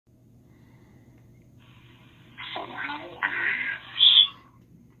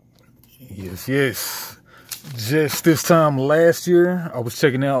Yes, yes. Just this time last year, I was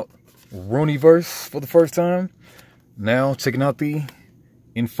checking out Runiverse for the first time. Now checking out the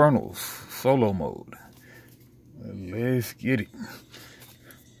Infernals solo mode. Let's get it.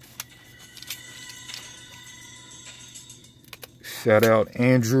 Shout out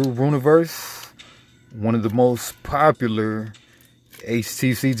Andrew Runiverse, one of the most popular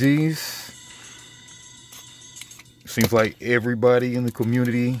hTCGs. Seems like everybody in the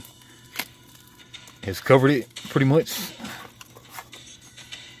community has covered it pretty much.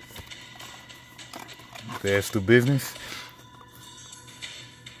 That's the business.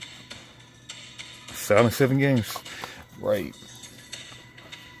 Silent 7 games. Right.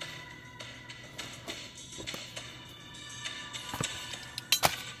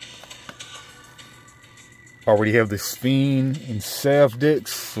 Already have the Speen and Salve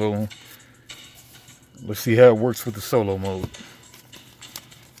decks, so let's see how it works with the solo mode.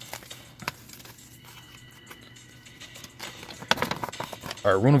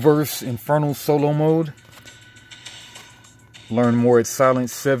 Alright, Runiverse Infernal solo mode. Learn more at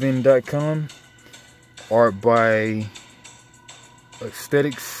silent7.com. Art by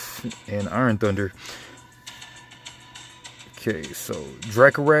Aesthetics and Iron Thunder. Okay, so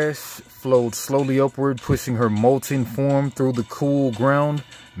Rüniverse flowed slowly upward, pushing her molten form through the cool ground,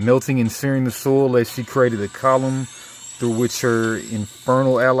 melting and searing the soil as she created a column through which her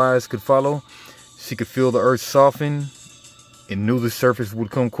infernal allies could follow. She could feel the earth soften and knew the surface would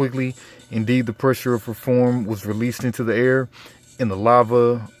come quickly. Indeed, the pressure of her form was released into the air, and the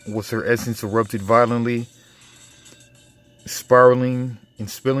lava was her essence erupted violently, spiraling and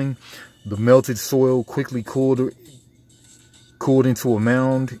spilling. The melted soil quickly cooled into a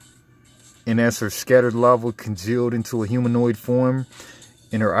mound, and as her scattered lava congealed into a humanoid form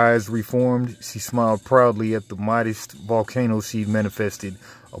and her eyes reformed, she smiled proudly at the modest volcano she'd manifested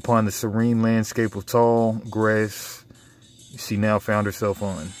upon the serene landscape of tall grass she now found herself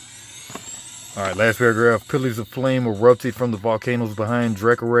on. Alright, last paragraph. Pillars of flame erupted from the volcanoes behind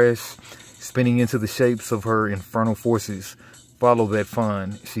Rüniverse, spinning into the shapes of her infernal forces. Follow that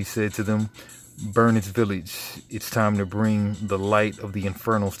fawn, she said to them. Burn its village. It's time to bring the light of the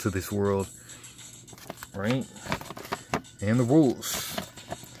Infernals to this world. Right? And the rules.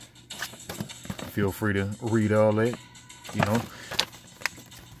 Feel free to read all that, you know.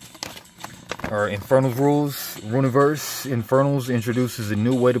 Alright, Infernals rules. Rüniverse Infernals introduces a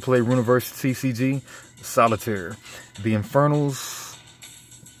new way to play Rüniverse TCG, Solitaire. The Infernals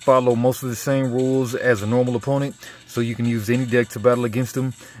follow most of the same rules as a normal opponent, so you can use any deck to battle against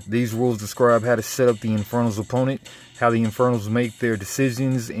them. These rules describe how to set up the Infernals opponent, how the Infernals make their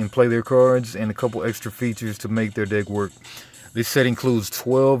decisions and play their cards, and a couple extra features to make their deck work. This set includes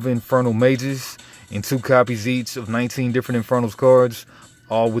 12 Infernal Mages and 2 copies each of 19 different Infernals cards,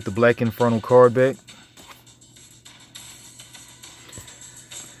 all with the Black Infernal card back.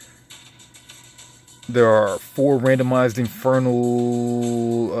 There are 4 randomized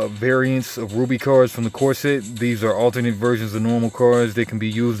Infernal variants of Ruby cards from the core set. These are alternate versions of normal cards that can be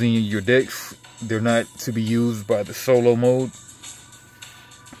used in your decks. They're not to be used by the solo mode.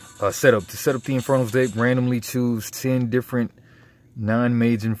 Setup. To set up the Infernals deck, randomly choose 10 different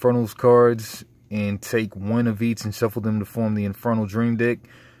non-mage Infernals cards and take 1 of each and shuffle them to form the Infernal Dream deck.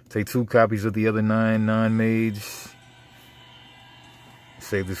 Take 2 copies of the other 9 non-mage.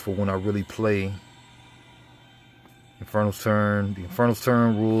 Save this for when I really play Infernal's turn. The Infernal's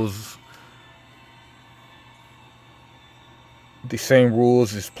turn rules the same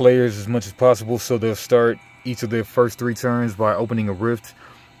rules as players as much as possible, so they'll start each of their first 3 turns by opening a rift,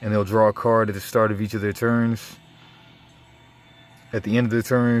 and they'll draw a card at the start of each of their turns. At the end of their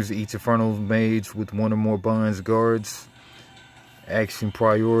turns, each Infernal Mage with 1 or more bonds guards. Action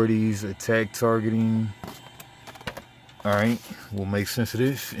priorities, attack targeting. Alright, we'll make sense of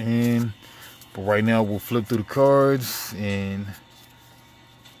this, and but right now, we'll flip through the cards and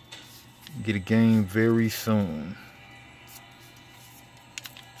get a game very soon.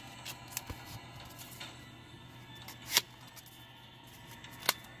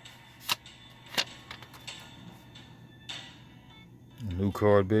 New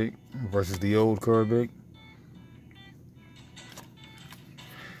card back versus the old card back.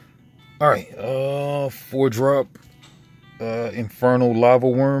 Alright, 4-drop Infernal Lava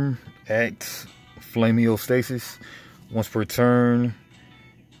Worm. Act Flamiostasis. Once per turn,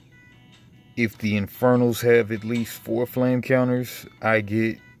 if the Infernals have at least 4 flame counters, I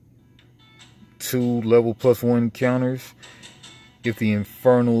get 2 level +1 counters. If the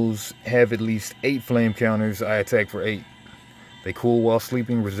Infernals have at least 8 flame counters, I attack for 8. They cool while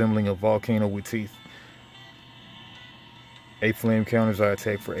sleeping, resembling a volcano with teeth. 8 flame counters, I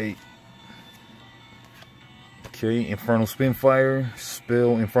attack for 8. Okay, Infernal Spinfire,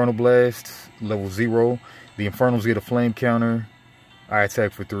 spell Infernal Blast, level 0. The Infernals get a flame counter. I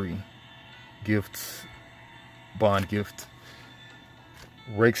attack for 3. Gift, bond gift.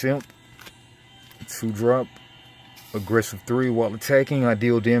 Rakes Imp, 2-drop, aggressive 3. While attacking, I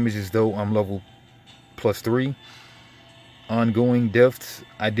deal damage as though I'm level +3. Ongoing Depth,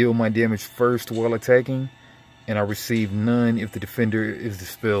 I deal my damage first while attacking, and I receive none if the defender is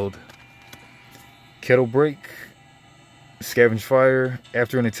dispelled. Kettle Break, Scavenge Fire.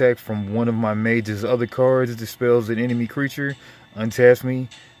 After an attack from one of my mage's other cards dispels an enemy creature, untaps me,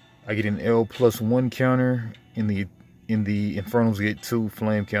 I get an L+1 counter. In the Infernals get 2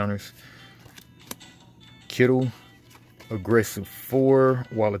 flame counters. Kittle, aggressive 4.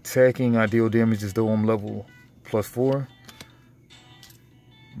 While attacking, I deal damage as though I'm level +4.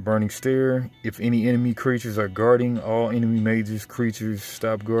 Burning Stare. If any enemy creatures are guarding, all enemy mages creatures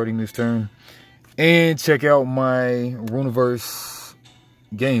stop guarding this turn. And check out my Runiverse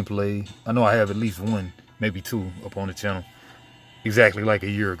gameplay. I know I have at least 1, maybe 2 up on the channel. Exactly like a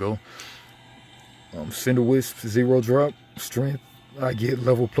year ago. Cinder Wisp, 0-drop. Strength, I get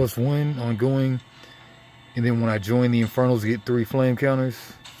level +1 ongoing. And then when I join the Infernals, get 3 flame counters.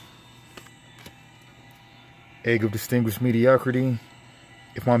 Egg of Distinguished Mediocrity.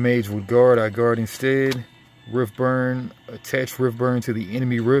 If my mage would guard, I guard instead. Rift Burn, attach Rift Burn to the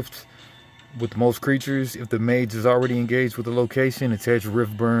enemy rift with most creatures. If the mage is already engaged with the location, attach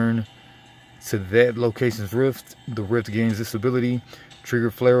Rift Burn to that location's rift. The rift gains this ability.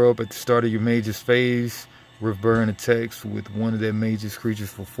 Trigger Flare Up at the start of your mage's phase. Rift Burn attacks with one of that mage's creatures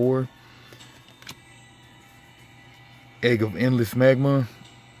for 4. Egg of Endless Magma.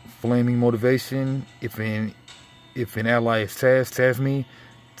 Flaming Motivation. If an ally is tasked, task me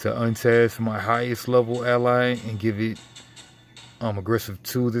to untask my highest level ally and give it aggressive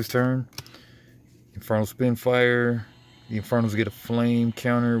 2 this turn. Infernal Spinfire. The Infernals get a flame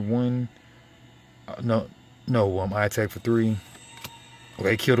counter 1. I attack for 3.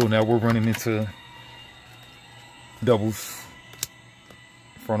 Okay, Kittle. Now we're running into doubles.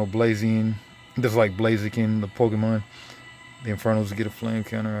 Infernal Blazion. Just like Blaziken, the Pokemon. The Infernals get a flame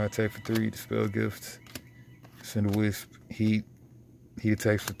counter. I attack for 3. Dispel Gift. Cinder Wisp. Heat. Heat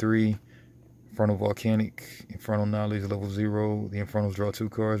attacks for 3. Infernal Volcanic. Infernal Knowledge, level 0. The Infernals draw 2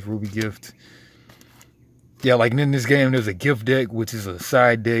 cards. Ruby Gift. Yeah, like in this game, there's a gift deck, which is a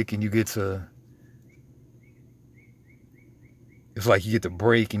side deck, and you get to... It's like you get to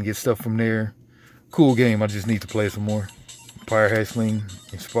break and get stuff from there. Cool game. I just need to play some more. Pyre Hatchling.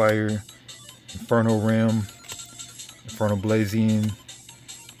 Inspire. Inferno Ram. Infernal Blazion.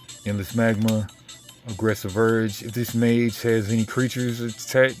 Endless Magma. Aggressive Urge. If this mage has any creatures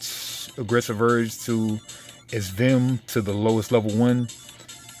attached, Aggressive Urge to as Vim to the lowest level 1.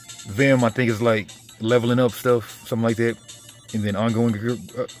 Vim, I think, is like leveling up stuff, something like that. And then ongoing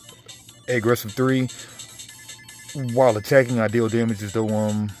aggressive 3. While attacking, I deal damage as though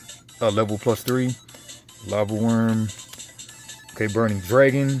I'm level +3. Lava Worm. Okay, Burning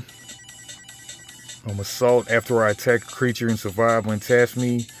Dragon. Assault. After I attack a creature and survive when task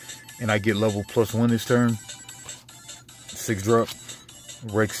me, and I get level +1 this turn. 6-drop.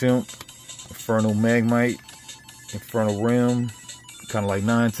 Rakes Imp. Infernal Magmite. Infernal Rim. Kind of like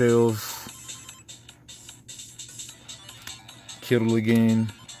Ninetales. Kittle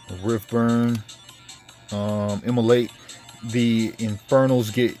again. Rift Burn. Immolate. The Infernals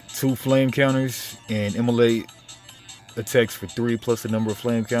get 2 flame counters, and Immolate attacks for 3 plus the number of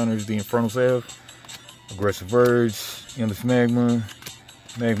flame counters the Infernals have. Aggressive Urge. Endless Magma.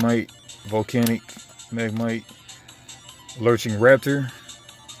 Magmite. Volcanic. Magmite. Lurching Raptor.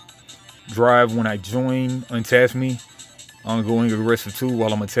 Drive when I join. Untask me. Ongoing aggressive 2.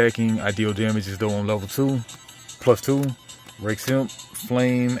 While I'm attacking, I deal damage as though I'm level 2. +2. Rakes Imp.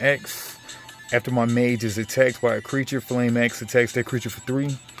 Flame Axe. After my mage is attacked by a creature, Flame Axe attacks that creature for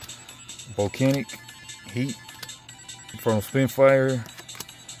 3. Volcanic. Heat. Infernal Spinfire.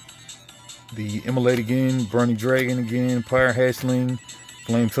 The Immolate again. Burning Dragon again. Pyre Hatchling.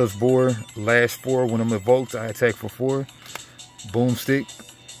 Flame Touch Boar. Lash 4. When I'm evoked, I attack for 4. Boomstick.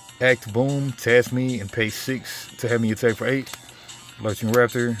 Act Boom. Task me and pay 6 to have me attack for 8. Lurching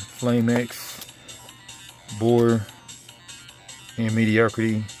Raptor. Flame Axe. Boar. And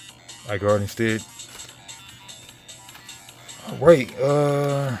Mediocrity. I guard instead. Alright,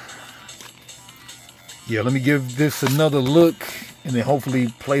 yeah, let me give this another look and then hopefully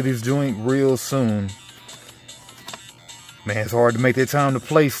play this joint real soon. Man, it's hard to make that time to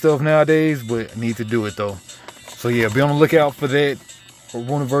play stuff nowadays, but I need to do it though. So yeah, be on the lookout for that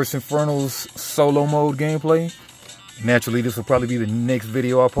Runiverse Infernals solo mode gameplay. Naturally, this will probably be the next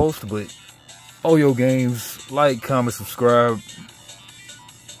video I post, but Oyo Games. Like, comment, subscribe.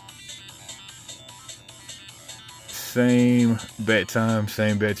 Same bat time,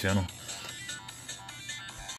 same bat channel.